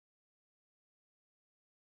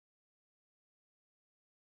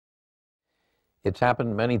It's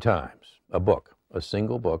happened many times. A book, a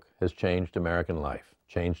single book, has changed American life,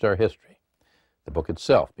 changed our history. The book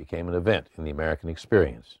itself became an event in the American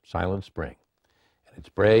experience, Silent Spring, and its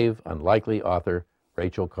brave, unlikely author,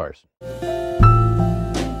 Rachel Carson.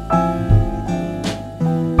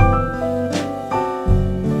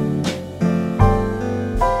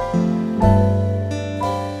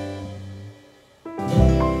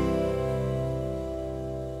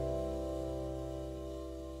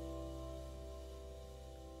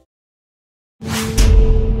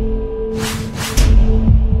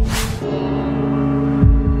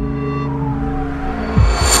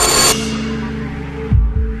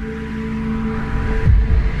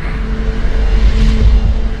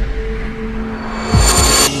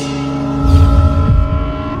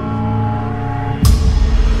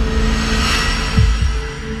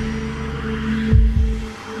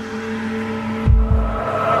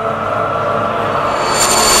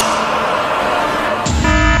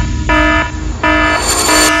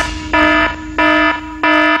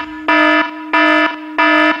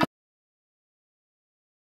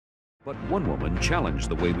 But one woman challenged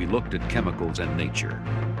the way we looked at chemicals and nature,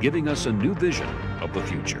 giving us a new vision of the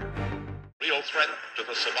future. Real threat to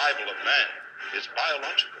the survival of man is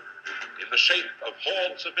biological, in the shape of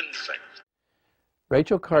hordes of insects.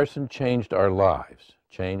 Rachel Carson changed our lives,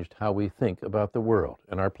 changed how we think about the world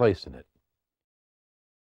and our place in it.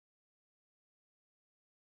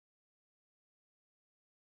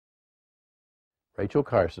 Rachel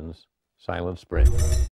Carson's Silent Spring.